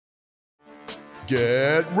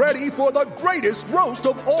Get ready for the greatest roast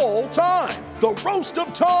of all time, the Roast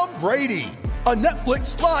of Tom Brady, a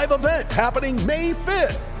Netflix live event happening May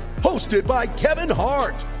 5th. Hosted by Kevin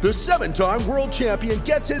Hart, the 7-time world champion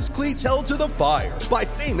gets his cleats held to the fire by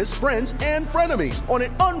famous friends and frenemies on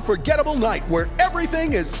an unforgettable night where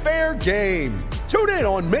everything is fair game. Tune in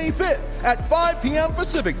on May 5th at 5 p.m.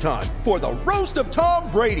 Pacific time for the Roast of Tom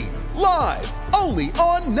Brady, live only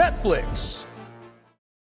on Netflix.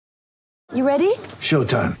 You ready?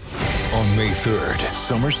 Showtime. On May 3rd,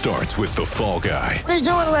 summer starts with The Fall Guy. Let's do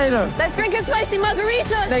it later. Let's drink a spicy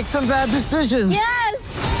margarita. Make some bad decisions. Yes!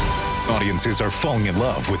 Audiences are falling in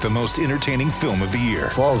love with the most entertaining film of the year.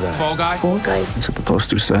 Fall Guy. Fall Guy? Fall guy. That's what the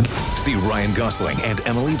poster said. See Ryan Gosling and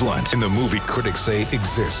Emily Blunt in the movie critics say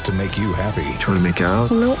exists to make you happy. Trying to make it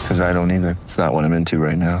out? Nope. Because I don't either. It's not what I'm into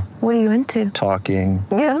right now. What are you into? Talking.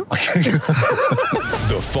 Yeah.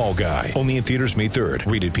 The Fall Guy. Only in theaters May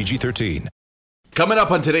 3rd. Rated PG-13. Coming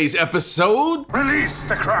up on today's episode... Release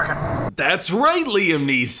the Kraken! That's right, Liam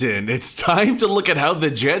Neeson. It's time to look at how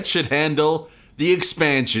the Jets should handle the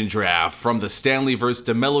expansion draft, from the Stanley vs.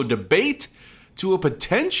 DeMello debate to a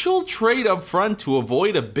potential trade up front to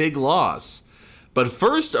avoid a big loss. But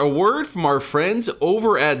first, a word from our friends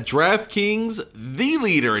over at DraftKings, the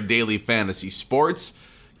leader in daily fantasy sports.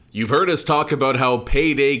 You've heard us talk about how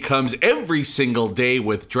payday comes every single day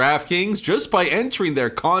with DraftKings just by entering their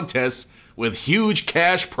contests with huge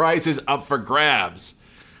cash prizes up for grabs.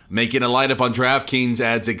 Making a lineup on DraftKings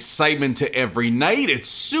adds excitement to every night. It's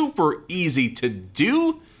super easy to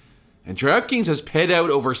do. And DraftKings has paid out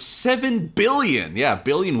over $7 billion,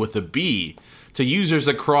 billion with a B, to users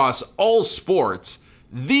across all sports.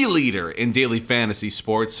 The leader in daily fantasy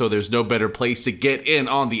sports, so there's no better place to get in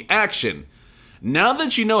on the action. Now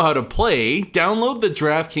that you know how to play, download the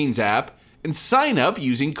DraftKings app and sign up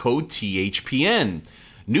using code THPN.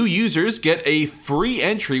 New users get a free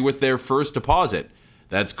entry with their first deposit.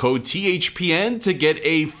 That's code THPN to get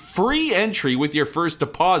a free entry with your first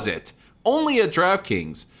deposit. Only at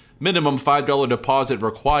DraftKings. Minimum $5 deposit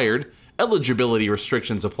required. Eligibility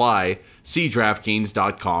restrictions apply. See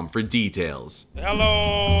DraftKings.com for details.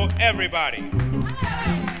 Hello, everybody.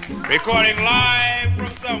 Recording live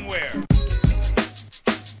from somewhere.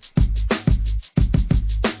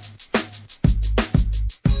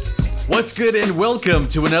 What's good, and welcome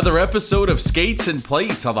to another episode of Skates and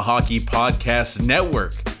Plates on the Hockey Podcast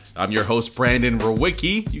Network. I'm your host, Brandon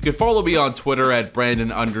Rowicki. You can follow me on Twitter at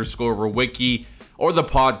Brandon_Rowicki or the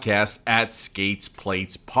podcast at Skates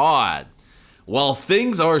Plates Pod. Well,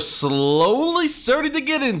 things are slowly starting to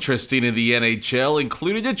get interesting in the NHL,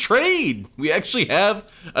 including a trade. We actually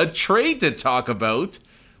have a trade to talk about.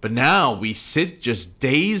 But now we sit just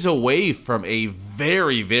days away from a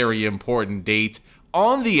very, very important date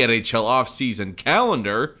on the NHL offseason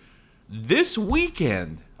calendar. This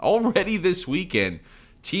weekend, already this weekend,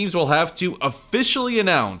 teams will have to officially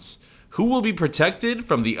announce who will be protected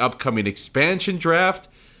from the upcoming expansion draft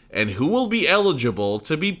and who will be eligible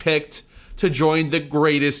to be picked to join the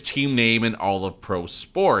greatest team name in all of pro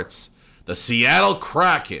sports, the Seattle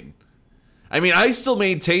Kraken. I mean, I still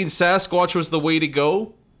maintain Sasquatch was the way to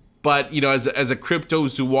go, but, as a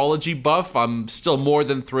cryptozoology buff, I'm still more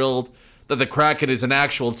than thrilled that the Kraken is an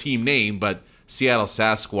actual team name, but Seattle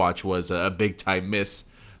Sasquatch was a big-time miss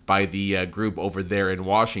by the group over there in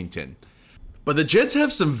Washington. But the Jets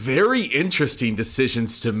have some very interesting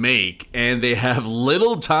decisions to make, and they have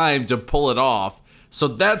little time to pull it off, so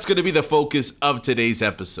that's going to be the focus of today's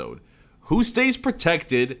episode. Who stays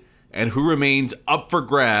protected, and who remains up for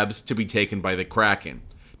grabs to be taken by the Kraken.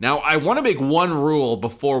 Now, I want to make one rule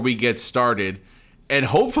before we get started, and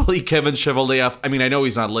hopefully Kevin Cheveldayoff, I know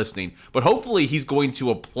he's not listening, but hopefully he's going to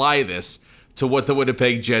apply this to what the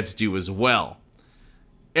Winnipeg Jets do as well.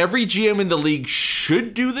 Every GM in the league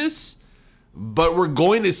should do this, but we're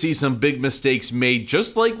going to see some big mistakes made,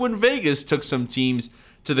 just like when Vegas took some teams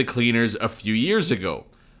to the cleaners a few years ago.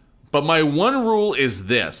 But my one rule is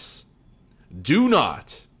this: do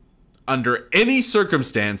not, under any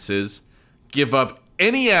circumstances, give up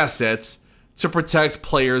any assets to protect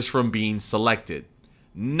players from being selected.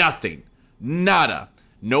 Nothing. Nada.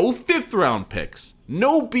 No 5th round picks.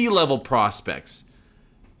 No B-level prospects.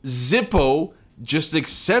 Zippo, just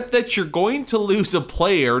accept that you're going to lose a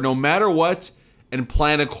player no matter what and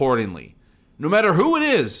plan accordingly. No matter who it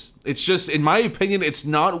is, it's just, in my opinion, it's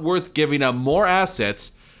not worth giving up more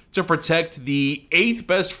assets to protect the 8th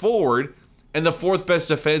best forward and the 4th best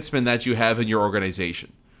defenseman that you have in your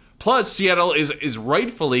organization. Plus, Seattle is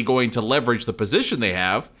rightfully going to leverage the position they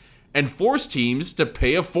have and force teams to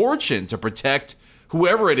pay a fortune to protect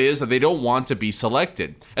whoever it is that they don't want to be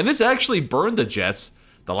selected. And this actually burned the Jets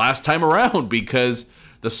the last time around, because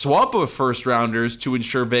the swap of first rounders to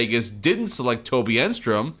ensure Vegas didn't select Toby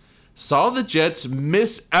Enstrom saw the Jets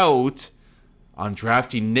miss out on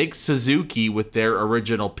drafting Nick Suzuki with their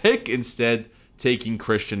original pick, instead taking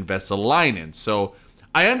Christian Vesalainen. So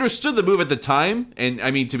I understood the move at the time, and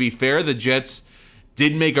I mean, to be fair, the Jets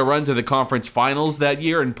did make a run to the conference finals that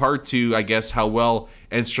year, in part to, I guess, how well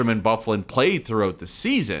Enstrom and Byfuglien played throughout the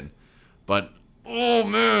season. But, oh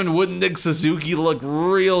man, wouldn't Nick Suzuki look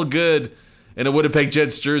real good in a Winnipeg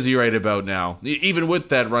Jets jersey right about now, even with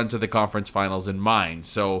that run to the conference finals in mind.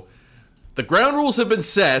 So the ground rules have been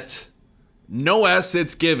set. No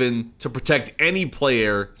assets given to protect any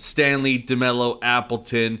player. Stanley, DeMello,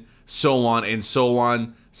 Appleton, so on and so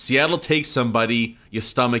on. Seattle takes somebody, you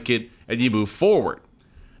stomach it, and you move forward.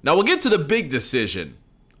 Now we'll get to the big decision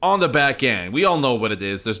on the back end. We all know what it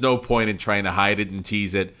is. There's no point in trying to hide it and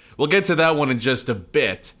tease it. We'll get to that one in just a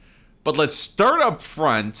bit. But let's start up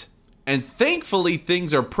front, and thankfully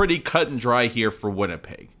things are pretty cut and dry here for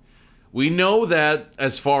Winnipeg. We know that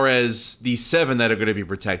as far as the 7 that are going to be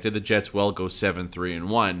protected, the Jets will go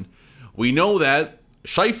 7-3-1. We know that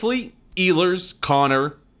Scheifele, Ehlers,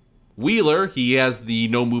 Connor, Wheeler, he has the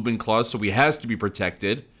no movement clause, so he has to be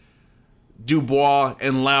protected. Dubois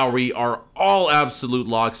and Lowry are all absolute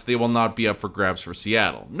locks. They will not be up for grabs for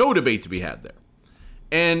Seattle. No debate to be had there.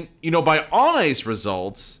 And, by on-ice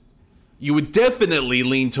results, you would definitely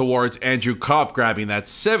lean towards Andrew Copp grabbing that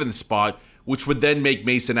 7th spot, which would then make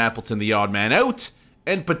Mason Appleton the odd man out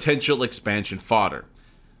and potential expansion fodder.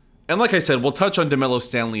 And like I said, we'll touch on DeMello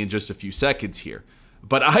Stanley in just a few seconds here.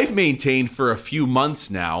 But I've maintained for a few months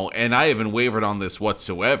now, and I haven't wavered on this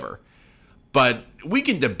whatsoever, but we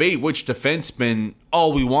can debate which defenseman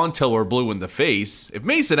all we want till we're blue in the face. If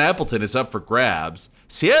Mason Appleton is up for grabs,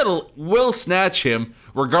 Seattle will snatch him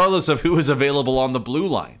regardless of who is available on the blue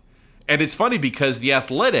line. And it's funny because The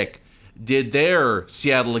Athletic did their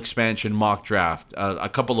Seattle expansion mock draft a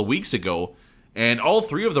couple of weeks ago, and all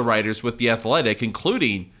 3 of the writers with The Athletic,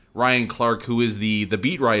 including Ryan Clark, who is the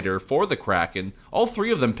beat writer for the Kraken, all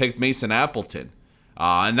 3 of them picked Mason Appleton.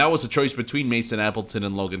 And that was a choice between Mason Appleton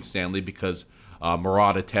and Logan Stanley because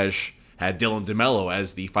Murat Atesh had Dylan DeMello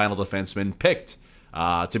as the final defenseman picked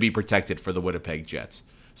to be protected for the Winnipeg Jets.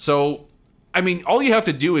 So, I mean, all you have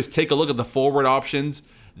to do is take a look at the forward options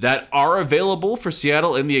that are available for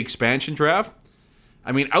Seattle in the expansion draft.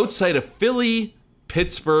 I mean, outside of Philly,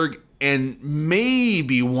 Pittsburgh, and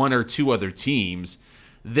maybe 1 or 2 other teams,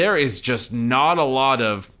 there is just not a lot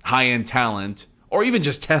of high-end talent or even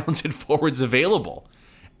just talented forwards available.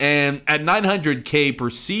 And at $900K per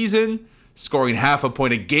season, scoring half a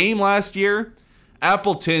point a game last year,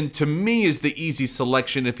 Appleton, to me, is the easy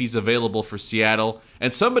selection if he's available for Seattle,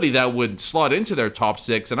 and somebody that would slot into their top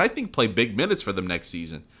 6 and I think play big minutes for them next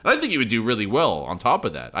season. And I think he would do really well on top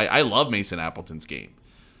of that. I love Mason Appleton's game.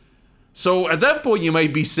 So at that point, you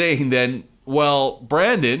might be saying then, well,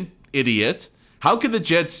 Brandon, idiot, how can the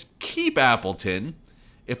Jets keep Appleton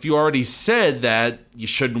if you already said that you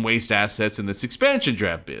shouldn't waste assets in this expansion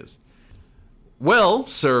draft biz? Well,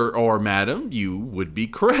 sir or madam, you would be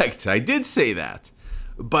correct. I did say that.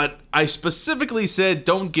 But I specifically said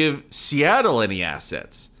don't give Seattle any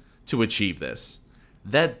assets to achieve this.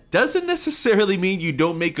 That doesn't necessarily mean you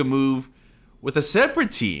don't make a move with a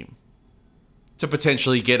separate team to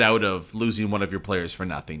potentially get out of losing one of your players for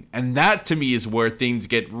nothing. And that, to me, is where things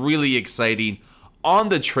get really exciting on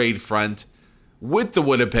the trade front with the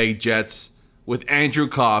Winnipeg Jets, with Andrew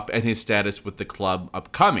Copp and his status with the club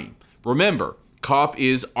upcoming. Remember, Copp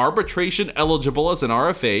is arbitration eligible as an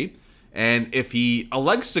RFA, and if he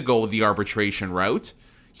elects to go the arbitration route,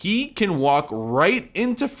 he can walk right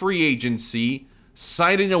into free agency,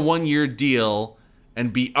 signing a 1-year deal,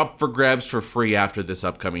 and be up for grabs for free after this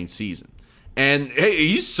upcoming season. And hey,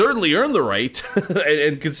 he's certainly earned the right,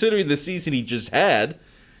 and considering the season he just had,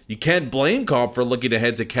 you can't blame Copp for looking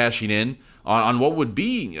ahead to cashing in on what would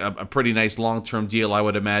be a pretty nice long-term deal, I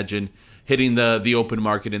would imagine, hitting the open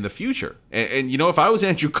market in the future. And if I was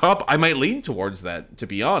Andrew Copp, I might lean towards that, to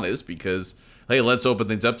be honest, because, hey, let's open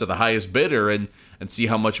things up to the highest bidder and see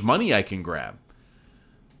how much money I can grab.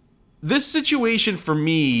 This situation, for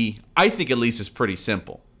me, I think at least is pretty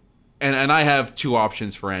simple. And I have 2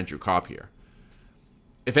 options for Andrew Copp here.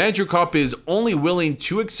 If Andrew Copp is only willing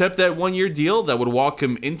to accept that 1-year deal that would walk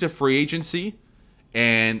him into free agency,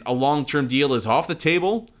 and a long-term deal is off the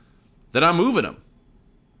table, then I'm moving him.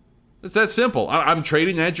 It's that simple. I'm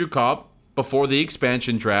trading Andrew Copp before the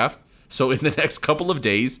expansion draft, so in the next couple of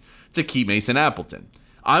days, to keep Mason Appleton.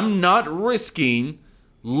 I'm not risking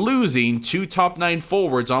losing 2 top 9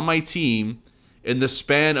 forwards on my team in the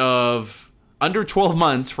span of under 12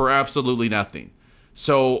 months for absolutely nothing.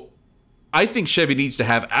 So I think Chevy needs to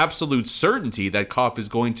have absolute certainty that Copp is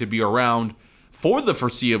going to be around for the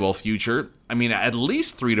foreseeable future. I mean, at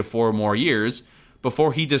least 3 to 4 more years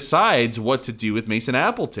before he decides what to do with Mason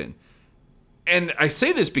Appleton. And I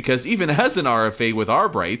say this because even as an RFA with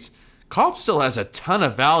Arbrights, Copp still has a ton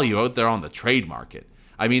of value out there on the trade market.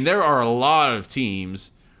 I mean, there are a lot of teams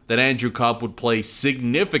that Andrew Copp would play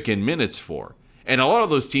significant minutes for. And a lot of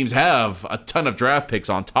those teams have a ton of draft picks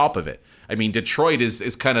on top of it. I mean, Detroit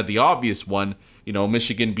is kind of the obvious one. You know,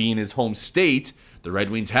 Michigan being his home state, the Red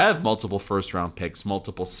Wings have multiple first-round picks,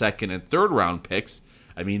 multiple second- and third-round picks.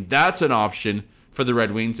 I mean, that's an option for the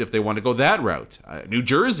Red Wings if they want to go that route. New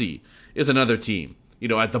Jersey is another team, you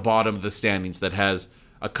know, at the bottom of the standings that has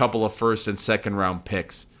a couple of first- and second-round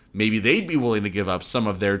picks. Maybe they'd be willing to give up some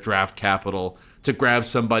of their draft capital to grab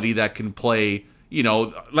somebody that can play, you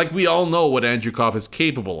know, like we all know what Andrew Copp is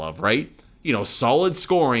capable of, right? You know, solid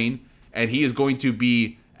scoring, and he is going to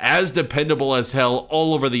be as dependable as hell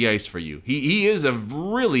all over the ice for you. He is a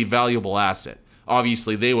really valuable asset.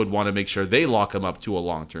 Obviously, they would want to make sure they lock him up to a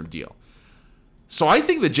long-term deal. So I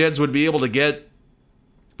think the Jets would be able to get,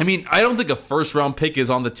 I mean, I don't think a first-round pick is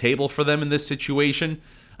on the table for them in this situation.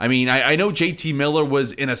 I mean, I know JT Miller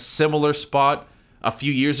was in a similar spot a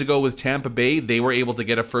few years ago with Tampa Bay. They were able to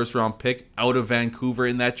get a first-round pick out of Vancouver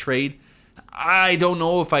in that trade. I don't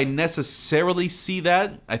know if I necessarily see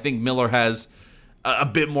that. I think Miller has a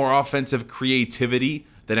bit more offensive creativity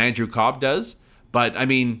than Andrew Copp does. But, I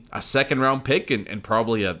mean, a second-round pick and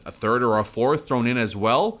probably a third or a fourth thrown in as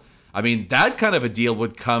well. I mean, that kind of a deal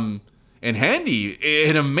would come in handy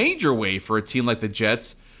in a major way for a team like the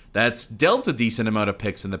Jets that's dealt a decent amount of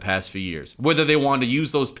picks in the past few years. Whether they want to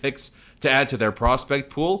use those picks to add to their prospect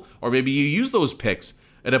pool, or maybe you use those picks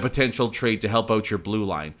at a potential trade to help out your blue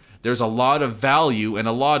line. There's a lot of value and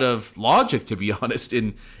a lot of logic, to be honest,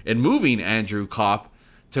 in moving Andrew Copp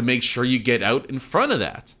to make sure you get out in front of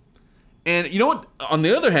that. And you know what? On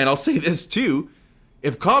the other hand, I'll say this too.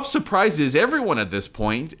 If Copp surprises everyone at this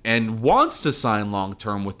point and wants to sign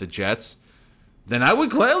long-term with the Jets, then I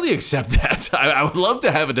would gladly accept that. I would love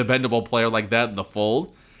to have a dependable player like that in the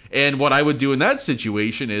fold. And what I would do in that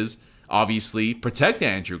situation is obviously protect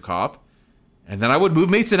Andrew Copp. And then I would move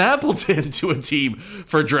Mason Appleton to a team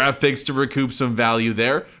for draft picks to recoup some value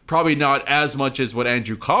there. Probably not as much as what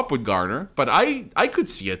Andrew Copp would garner, but I could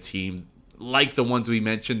see a team like the ones we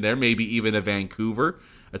mentioned there, maybe even a Vancouver,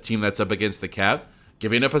 a team that's up against the cap,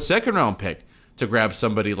 giving up a second-round pick to grab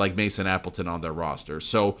somebody like Mason Appleton on their roster.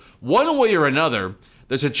 So one way or another,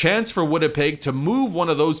 there's a chance for Winnipeg to move one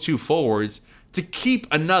of those two forwards to keep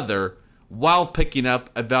another while picking up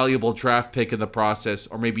a valuable draft pick in the process,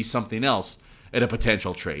 or maybe something else at a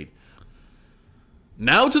potential trade.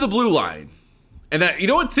 Now to the blue line. And you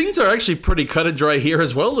know what? Things are actually pretty cut and dry here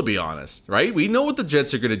as well, to be honest, right? We know what the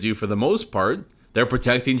Jets are going to do for the most part. They're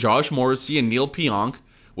protecting Josh Morrissey and Neil Pionk,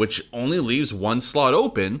 which only leaves one slot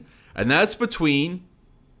open, and that's between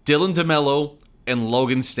Dylan DeMello and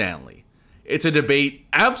Logan Stanley. It's a debate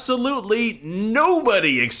absolutely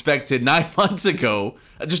nobody expected 9 months ago.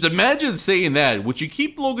 Just imagine saying that. Would you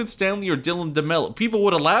keep Logan Stanley or Dylan DeMello? People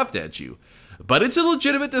would have laughed at you. But it's a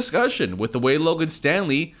legitimate discussion with the way Logan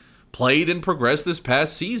Stanley played and progressed this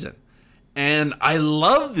past season. And I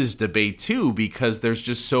love this debate too because there's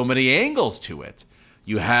just so many angles to it.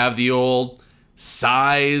 You have the old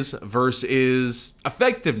size versus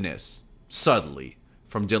effectiveness, subtly,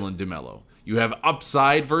 from Dylan DeMello. You have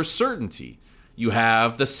upside versus certainty. You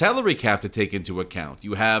have the salary cap to take into account.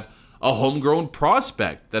 You have a homegrown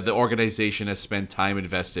prospect that the organization has spent time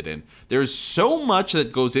invested in. There's so much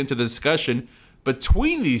that goes into the discussion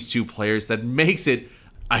between these two players that makes it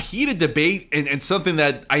a heated debate and something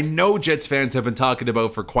that I know Jets fans have been talking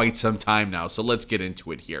about for quite some time now. So let's get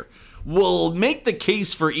into it here. We'll make the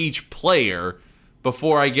case for each player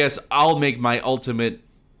before I guess I'll make my ultimate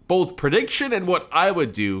both prediction and what I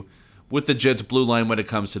would do with the Jets blue line when it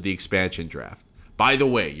comes to the expansion draft. By the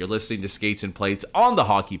way, you're listening to Skates and Plates on the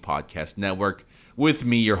Hockey Podcast Network with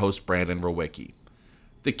me, your host, Brandon Rowicki.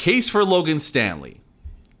 The case for Logan Stanley.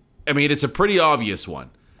 I mean, it's a pretty obvious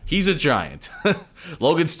one. He's a giant.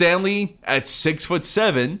 Logan Stanley, at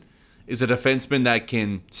 6'7", is a defenseman that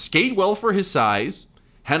can skate well for his size,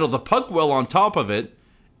 handle the puck well on top of it,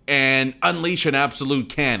 and unleash an absolute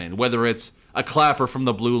cannon, whether it's a clapper from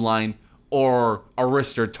the blue line or a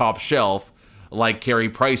wrister top shelf, like Carey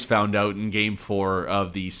Price found out in Game 4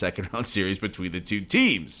 of the second-round series between the two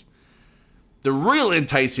teams. The real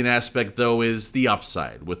enticing aspect, though, is the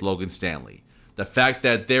upside with Logan Stanley. The fact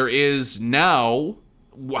that there is now,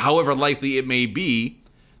 however likely it may be,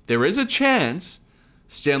 there is a chance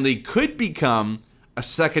Stanley could become a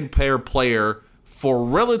second-pair player for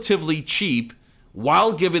relatively cheap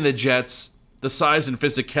while giving the Jets the size and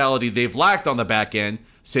physicality they've lacked on the back end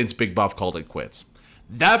since Big Buff called it quits.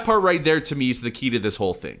 That part right there to me is the key to this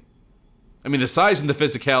whole thing. I mean, the size and the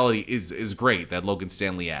physicality is great that Logan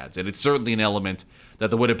Stanley adds, and it's certainly an element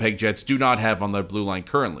that the Winnipeg Jets do not have on their blue line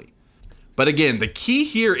currently. But again, the key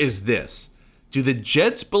here is this. Do the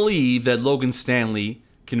Jets believe that Logan Stanley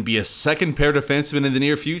can be a second pair defenseman in the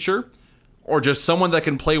near future, or just someone that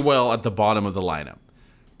can play well at the bottom of the lineup?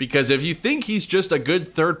 Because if you think he's just a good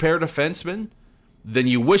third pair defenseman, then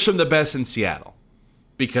you wish him the best in Seattle.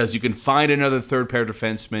 Because you can find another third pair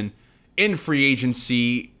defenseman in free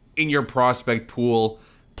agency, in your prospect pool.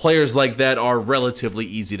 Players like that are relatively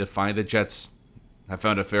easy to find. The Jets have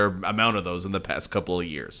found a fair amount of those in the past couple of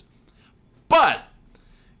years. But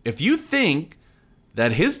if you think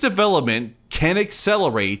that his development can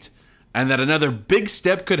accelerate and that another big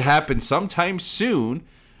step could happen sometime soon,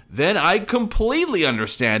 then I completely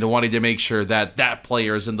understand wanting to make sure that that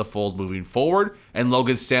player is in the fold moving forward and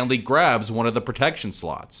Logan Stanley grabs one of the protection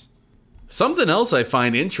slots. Something else I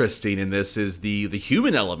find interesting in this is the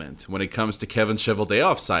human element when it comes to Kevin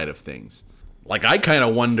Cheveldayoff's side of things. Like, I kind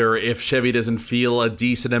of wonder if Chevy doesn't feel a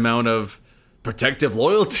decent amount of protective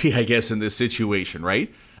loyalty, I guess, in this situation,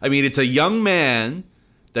 right? I mean, it's a young man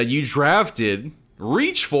that you drafted,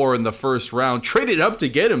 reached for in the first round, traded up to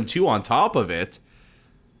get him too on top of it.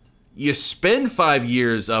 You spend 5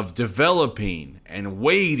 years of developing and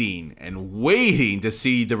waiting to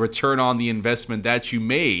see the return on the investment that you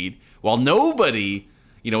made, while nobody,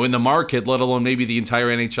 in the market, let alone maybe the entire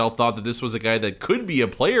NHL, thought that this was a guy that could be a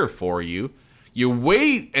player for you. You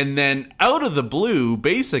wait, and then out of the blue,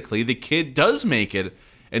 basically, the kid does make it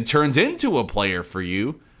and turns into a player for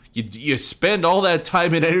you. You spend all that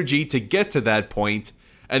time and energy to get to that point,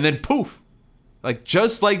 and then poof, like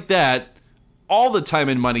just like that, all the time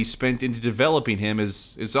and money spent into developing him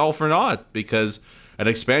is all for naught, because an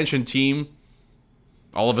expansion team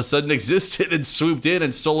all of a sudden existed and swooped in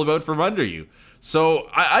and stole him out from under you. So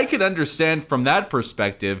I can understand from that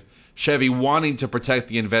perspective Chevy wanting to protect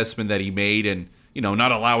the investment that he made and,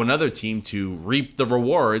 not allow another team to reap the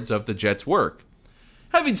rewards of the Jets' work.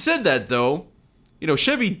 Having said that, though,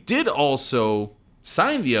 Chevy did also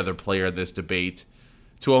sign the other player in this debate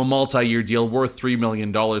to a multi-year deal worth $3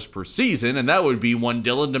 million per season, and that would be one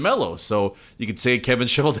Dylan DeMello. So you could say Kevin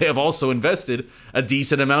Cheveldayoff also invested a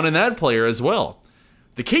decent amount in that player as well.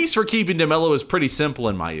 The case for keeping DeMello is pretty simple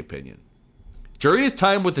in my opinion. During his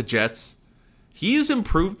time with the Jets, he has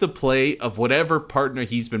improved the play of whatever partner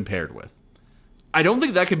he's been paired with. I don't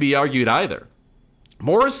think that can be argued either.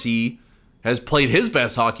 Morrissey has played his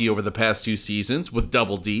best hockey over the past 2 seasons with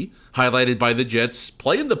Double D, highlighted by the Jets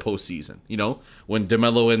play in the postseason. When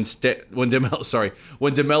DeMello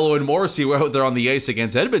and Morrissey were out there on the ice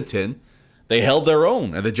against Edmonton, they held their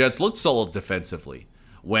own, and the Jets looked solid defensively.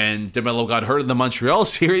 When DeMello got hurt in the Montreal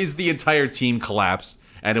series, the entire team collapsed,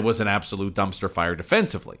 and it was an absolute dumpster fire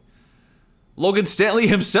defensively. Logan Stanley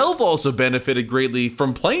himself also benefited greatly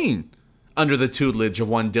from playing under the tutelage of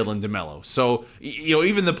one Dylan DeMello. So,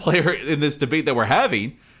 even the player in this debate that we're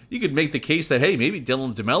having, you could make the case that, hey, maybe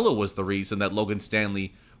Dylan DeMello was the reason that Logan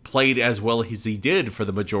Stanley played as well as he did for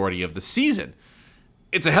the majority of the season.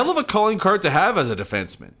 It's a hell of a calling card to have as a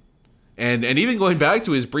defenseman. And even going back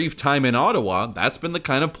to his brief time in Ottawa, that's been the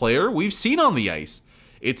kind of player we've seen on the ice.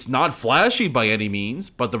 It's not flashy by any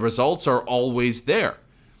means, but the results are always there.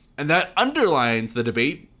 And that underlines the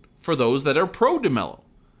debate for those that are pro DeMello.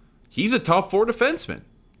 He's a top 4 defenseman.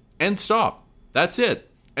 End stop. That's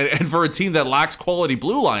it. And for a team that lacks quality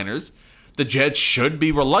blue liners, the Jets should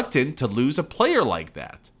be reluctant to lose a player like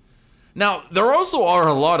that. Now, there also are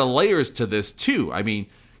a lot of layers to this too. I mean,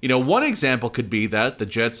 one example could be that the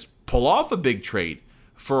Jets pull off a big trade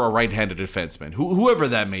for a right-handed defenseman, whoever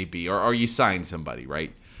that may be, or you sign somebody,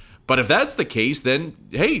 right? But if that's the case, then,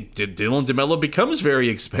 hey, Dylan DeMello becomes very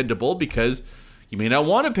expendable because you may not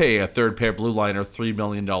want to pay a third-pair blue liner $3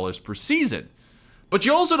 million per season. But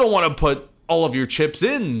you also don't want to put all of your chips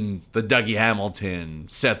in the Dougie Hamilton,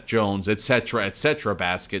 Seth Jones, etc.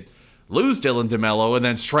 basket, lose Dylan DeMello, and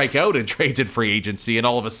then strike out in trades and free agency, and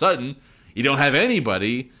all of a sudden, you don't have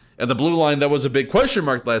anybody, and the blue line that was a big question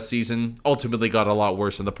mark last season ultimately got a lot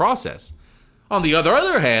worse in the process. On the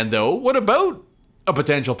other hand, though, what about a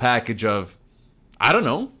potential package of,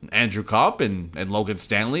 Andrew Kopp and Logan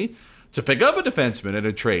Stanley to pick up a defenseman in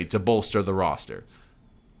a trade to bolster the roster?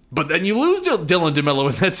 But then you lose Dylan DeMello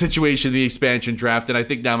in that situation in the expansion draft, and I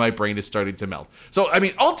think now my brain is starting to melt. So,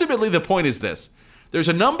 ultimately the point is this. There's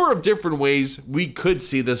a number of different ways we could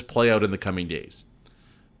see this play out in the coming days.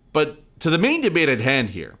 But to the main debate at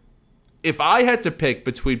hand here, if I had to pick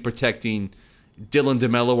between protecting Dylan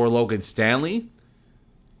DeMello or Logan Stanley,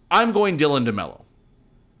 I'm going Dylan DeMello.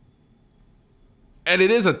 And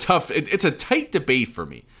it is it's a tight debate for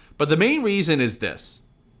me. But the main reason is this.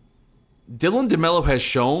 Dylan DeMello has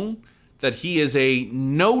shown that he is a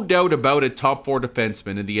no doubt about it top 4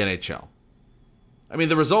 defenseman in the NHL. I mean,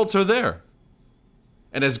 the results are there.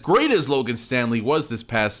 And as great as Logan Stanley was this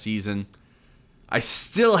past season, I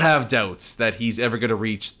still have doubts that he's ever going to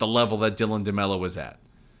reach the level that Dylan DeMello was at.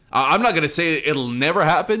 I'm not going to say it'll never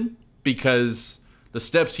happen, because the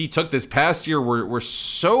steps he took this past year were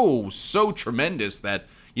so tremendous that,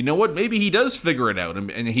 you know what, maybe he does figure it out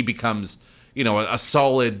and he becomes, you know, a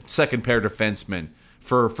solid second pair defenseman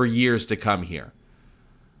for years to come here.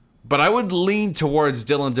 But I would lean towards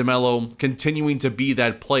Dylan DeMello continuing to be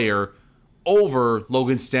that player over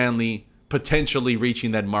Logan Stanley potentially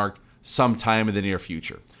reaching that mark sometime in the near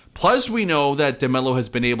future. Plus, we know that DeMello has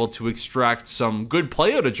been able to extract some good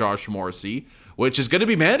play out of Josh Morrissey, which is going to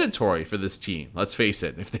be mandatory for this team. Let's face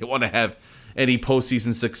it, if they want to have any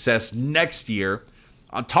postseason success next year.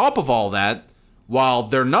 On top of all that, while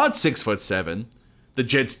they're not 6'7", the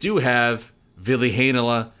Jets do have Ville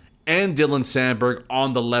Heinola and Dylan Sandberg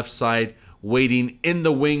on the left side waiting in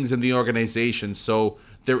the wings in the organization. So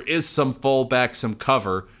there is some fallback, some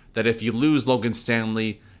cover, that if you lose Logan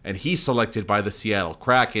Stanley and he's selected by the Seattle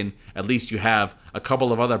Kraken, at least you have a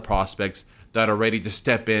couple of other prospects that are ready to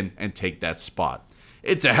step in and take that spot.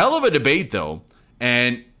 It's a hell of a debate, though.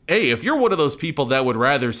 And hey, if you're one of those people that would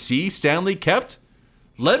rather see Stanley kept,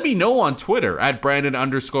 let me know on Twitter at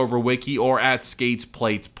Brandon_Rowicki or at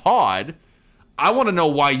SkatesPlatesPod. I want to know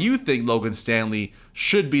why you think Logan Stanley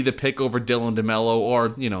should be the pick over Dylan DeMello,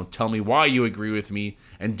 or, you know, tell me why you agree with me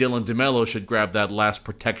and Dylan DeMello should grab that last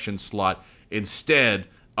protection slot instead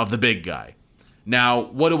of the big guy. Now,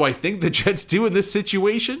 what do I think the Jets do in this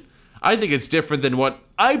situation? I think it's different than what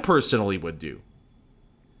I personally would do.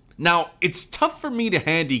 Now, it's tough for me to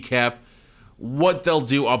handicap what they'll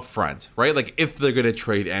do up front, right? Like if they're going to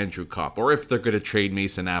trade Andrew Copp or if they're going to trade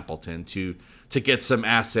Mason Appleton to get some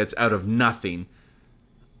assets out of nothing.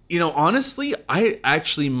 You know, honestly, I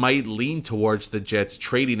actually might lean towards the Jets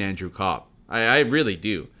trading Andrew Copp. I really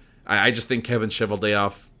do. I just think Kevin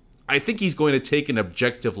Cheveldayoff, I think he's going to take an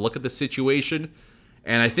objective look at the situation,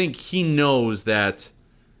 and I think he knows that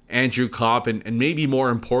Andrew Copp and maybe more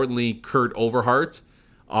importantly Kurt Overhart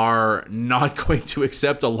are not going to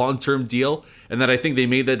accept a long-term deal, and that I think they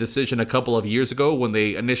made that decision a couple of years ago when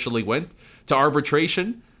they initially went to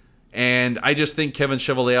arbitration. And I just think Kevin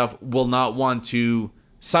Cheveldayoff will not want to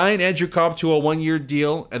sign Andrew Copp to a 1-year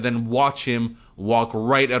deal and then watch him walk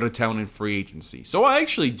right out of town in free agency. So I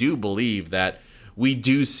actually do believe that we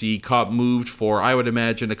do see Copp moved for, I would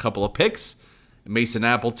imagine, a couple of picks. Mason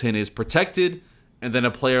Appleton is protected, and then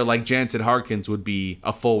a player like Jansen Harkins would be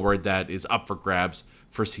a forward that is up for grabs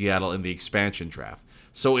for Seattle in the expansion draft.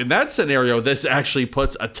 So in that scenario, this actually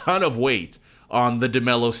puts a ton of weight on the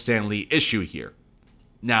DeMello Stanley issue here.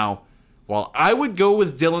 Now, while I would go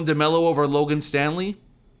with Dylan DeMello over Logan Stanley,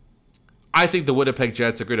 I think the Winnipeg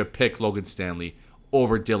Jets are going to pick Logan Stanley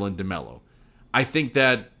over Dylan DeMello. I think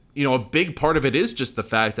that, you know, a big part of it is just the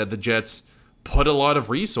fact that the Jets put a lot of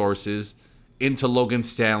resources into Logan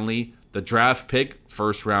Stanley, the draft pick,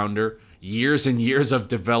 first rounder, years and years of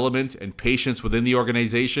development and patience within the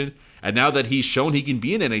organization. And now that he's shown he can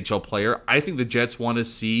be an NHL player, I think the Jets want to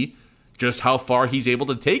see just how far he's able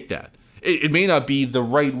to take that. It may not be the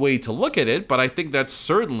right way to look at it, but I think that's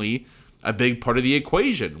certainly a big part of the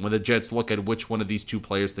equation when the Jets look at which one of these two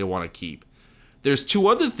players they want to keep. There's two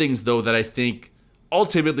other things, though, that I think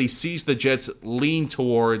ultimately sees the Jets lean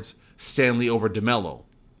towards Stanley over DeMello.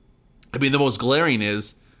 I mean, the most glaring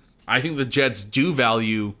is I think the Jets do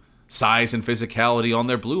value size and physicality on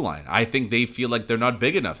their blue line. I think they feel like they're not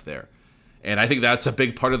big enough there. And I think that's a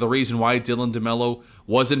big part of the reason why Dylan DeMello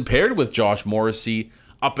wasn't paired with Josh Morrissey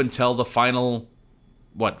up until the final,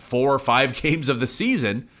 4 or 5 games of the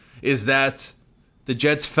season, is that the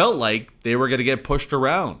Jets felt like they were going to get pushed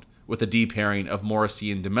around with a deep pairing of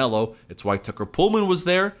Morrissey and DeMello. It's why Tucker Pullman was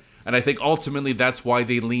there, and I think ultimately that's why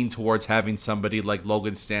they lean towards having somebody like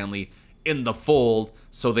Logan Stanley in the fold,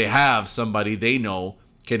 so they have somebody they know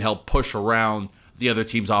can help push around the other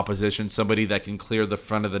team's opposition, somebody that can clear the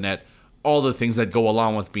front of the net, all the things that go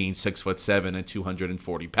along with being 6'7" and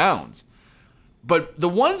 240 pounds. But the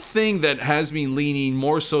one thing that has me leaning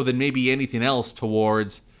more so than maybe anything else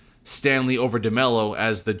towards Stanley over DeMello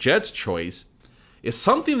as the Jets' choice is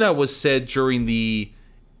something that was said during the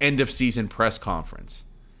end-of-season press conference.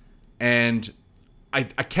 And I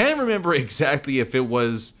can't remember exactly if it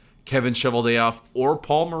was Kevin Cheveldayoff or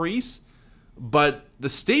Paul Maurice, but the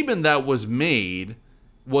statement that was made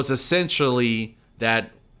was essentially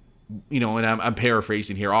that, and I'm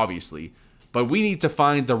paraphrasing here, obviously, but we need to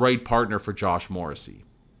find the right partner for Josh Morrissey.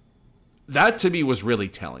 That to me was really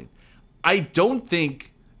telling. I don't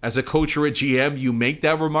think as a coach or a GM you make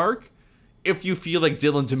that remark if you feel like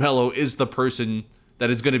Dylan DeMello is the person that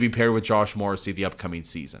is going to be paired with Josh Morrissey the upcoming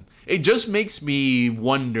season. It just makes me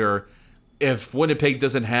wonder if Winnipeg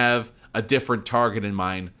doesn't have a different target in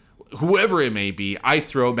mind. Whoever it may be, I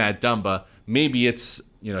throw Matt Dumba. Maybe it's,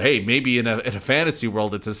 maybe in a fantasy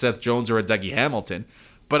world it's a Seth Jones or a Dougie Hamilton.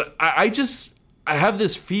 But I have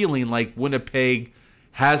this feeling like Winnipeg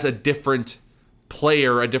has a different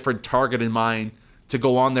player, a different target in mind to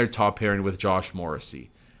go on their top pairing with Josh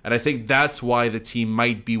Morrissey. And I think that's why the team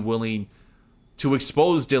might be willing to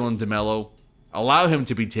expose Dylan DeMello, allow him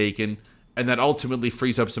to be taken, and that ultimately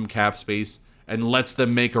frees up some cap space and lets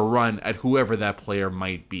them make a run at whoever that player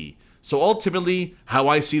might be. So ultimately, how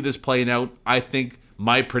I see this playing out, I think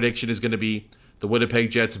my prediction is going to be the Winnipeg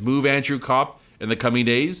Jets move Andrew Kopp in the coming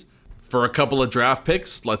days for a couple of draft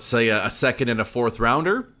picks, let's say a second and a fourth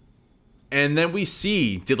rounder, and then we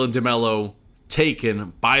see Dylan DeMello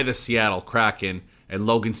taken by the Seattle Kraken, and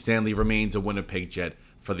Logan Stanley remains a Winnipeg Jet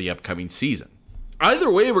for the upcoming season. Either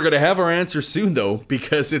way, we're going to have our answer soon, though,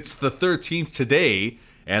 because it's the 13th today,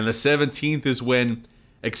 and the 17th is when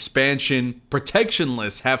expansion protection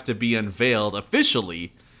lists have to be unveiled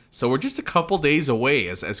officially. So we're just a couple days away,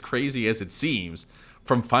 as crazy as it seems,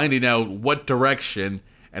 from finding out what direction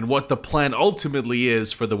and what the plan ultimately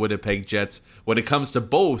is for the Winnipeg Jets when it comes to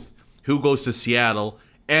both who goes to Seattle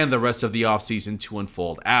and the rest of the offseason to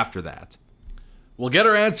unfold after that. We'll get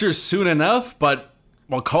our answers soon enough, but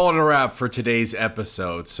we'll call it a wrap for today's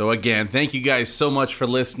episode. So again, thank you guys so much for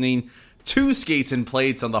listening to Skates and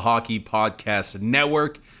Plates on the Hockey Podcast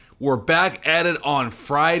Network. We're back at it on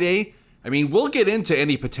Friday. I mean, we'll get into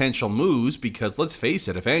any potential moves because let's face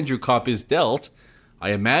it, if Andrew Kopp is dealt,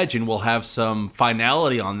 I imagine we'll have some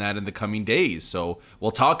finality on that in the coming days. So we'll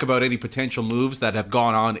talk about any potential moves that have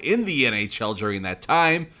gone on in the NHL during that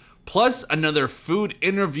time, plus another food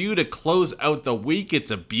interview to close out the week. It's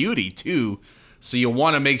a beauty too, so you'll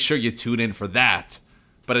want to make sure you tune in for that.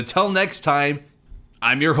 But until next time,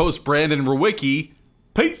 I'm your host, Brandon Rowicki.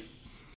 Peace!